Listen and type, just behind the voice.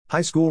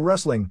High school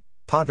wrestling,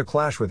 PA to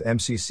clash with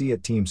MCC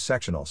at team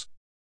sectionals.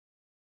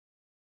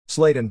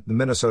 Slaton, the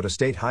Minnesota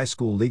State High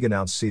School League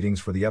announced seedings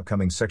for the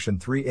upcoming Section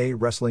 3A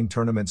wrestling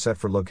tournament set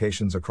for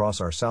locations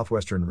across our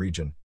southwestern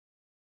region.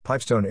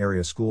 Pipestone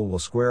Area School will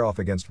square off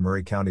against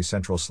Murray County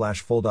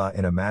Central/Fulda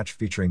in a match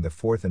featuring the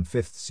 4th and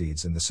 5th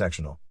seeds in the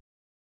sectional.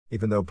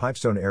 Even though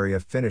Pipestone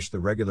Area finished the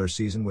regular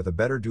season with a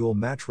better dual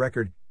match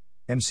record,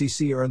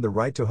 MCC earned the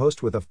right to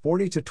host with a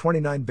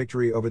 40-29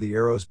 victory over the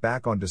Arrows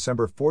back on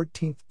December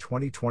 14,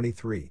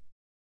 2023.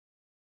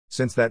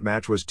 Since that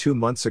match was 2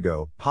 months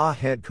ago, PA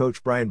head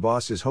coach Brian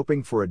Boss is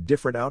hoping for a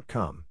different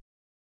outcome.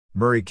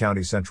 Murray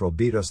County Central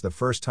beat us the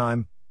first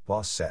time,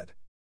 Boss said.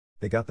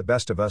 They got the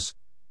best of us,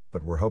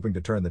 but we're hoping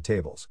to turn the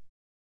tables.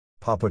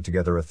 PA put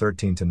together a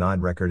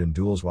 13-9 record in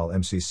duels while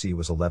MCC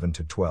was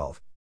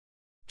 11-12.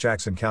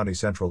 Jackson County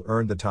Central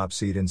earned the top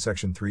seed in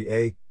Section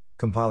 3A,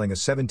 compiling a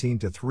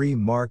 17-3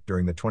 mark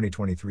during the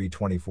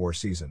 2023-24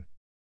 season.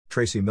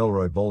 Tracy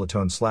Milroy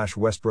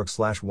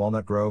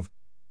Bolatone/Westbrook/Walnut Grove,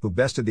 who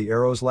bested the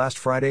Arrows last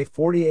Friday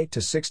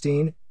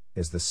 48-16,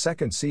 is the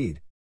second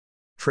seed.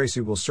 Tracy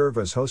will serve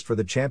as host for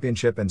the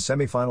championship and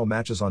semifinal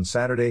matches on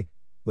Saturday,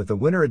 with the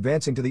winner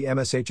advancing to the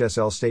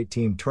MSHSL State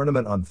Team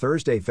Tournament on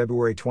Thursday,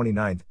 February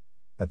 29,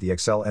 at the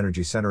Xcel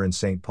Energy Center in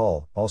St.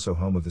 Paul, also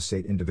home of the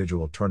state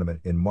individual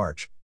tournament in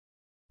March.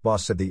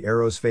 Boss said the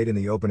Arrows' fate in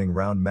the opening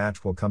round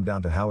match will come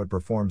down to how it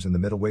performs in the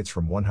middleweights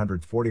from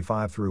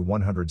 145 through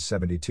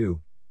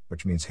 172,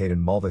 which means Hayden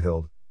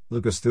Mulvihill,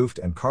 Lucas Thuft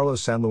and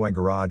Carlos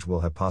Sanluangaraj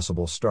will have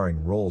possible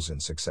starring roles in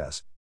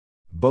success.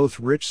 Both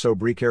Rich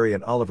Sobricari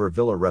and Oliver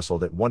Villa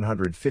wrestled at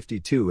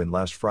 152 in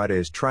last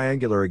Friday's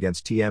triangular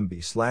against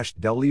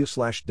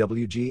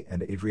TMB/W/WG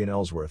and Adrian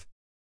Ellsworth.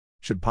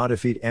 Should PA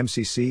defeat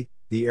MCC,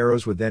 the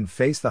Arrows would then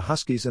face the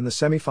Huskies in the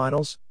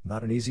semifinals,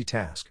 not an easy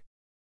task.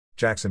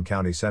 Jackson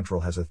County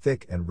Central has a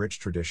thick and rich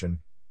tradition,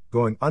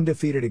 going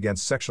undefeated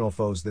against sectional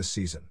foes this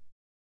season.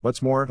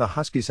 What's more, the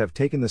Huskies have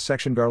taken the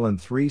Section Garland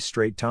 3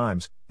 straight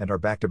times, and are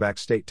back-to-back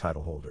state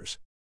title holders.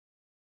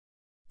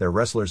 Their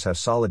wrestlers have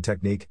solid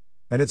technique,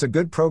 and it's a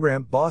good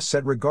program, Boss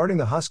said regarding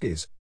the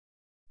Huskies.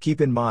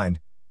 Keep in mind,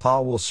 PA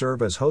will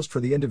serve as host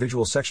for the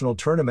individual sectional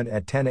tournament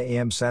at 10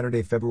 a.m.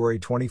 Saturday, February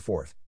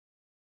 24th.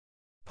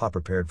 PA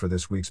prepared for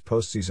this week's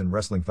postseason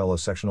wrestling fellow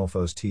sectional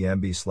foes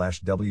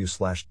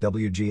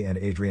TMB/W/WG and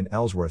Adrian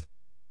Ellsworth,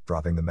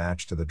 dropping the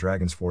match to the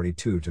Dragons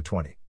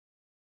 42-20.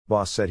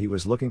 Boss said he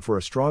was looking for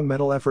a strong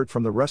mental effort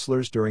from the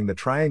wrestlers during the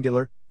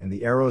triangular, and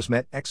the Arrows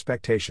met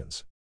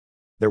expectations.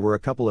 There were a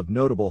couple of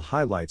notable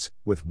highlights,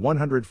 with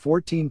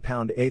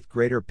 114-pound 8th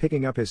grader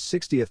picking up his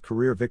 60th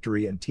career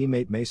victory and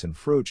teammate Mason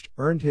Frucht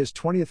earned his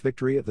 20th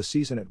victory of the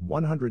season at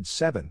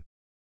 107.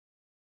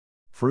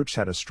 Frucht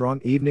had a strong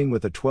evening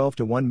with a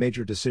 12-1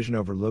 major decision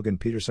over Logan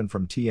Peterson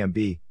from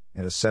TMB,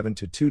 and a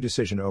 7-2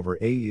 decision over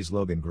AE's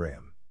Logan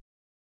Graham.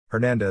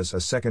 Hernandez, a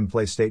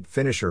second-place state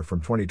finisher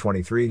from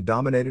 2023,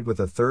 dominated with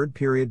a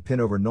third-period pin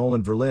over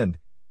Nolan Verlind,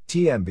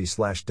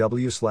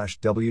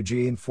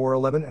 TMB/W/WG in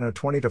 4:11 and a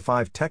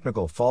 20-5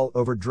 technical fall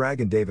over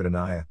Dragon David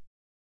Anaya.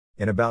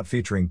 In a bout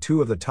featuring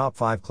two of the top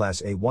 5 Class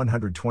A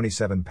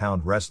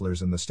 127-pound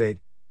wrestlers in the state,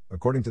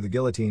 according to the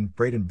Guillotine,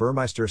 Braden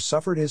Burmeister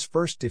suffered his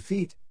first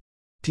defeat.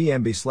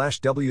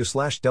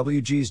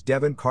 TMB/W/WG's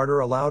Devin Carter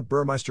allowed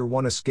Burmeister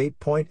one escape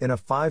point in a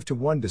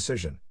 5-1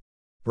 decision.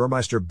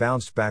 Burmeister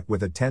bounced back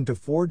with a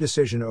 10-4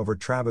 decision over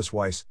Travis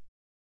Weiss.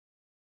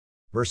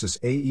 Versus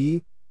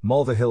AE,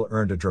 Mulvihill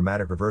earned a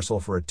dramatic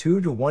reversal for a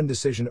 2-1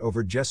 decision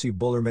over Jesse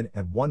Bullerman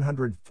at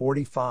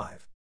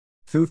 145.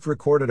 Thuft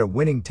recorded a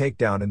winning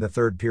takedown in the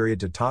third period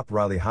to top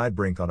Riley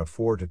Heidbrink on a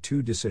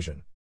 4-2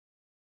 decision.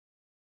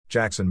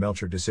 Jackson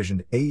Melcher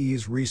decisioned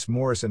AE's Reese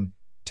Morrison,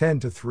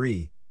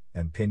 10-3,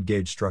 and pinned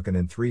Gage Strucken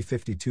in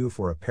 352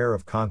 for a pair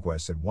of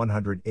conquests at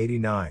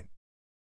 189.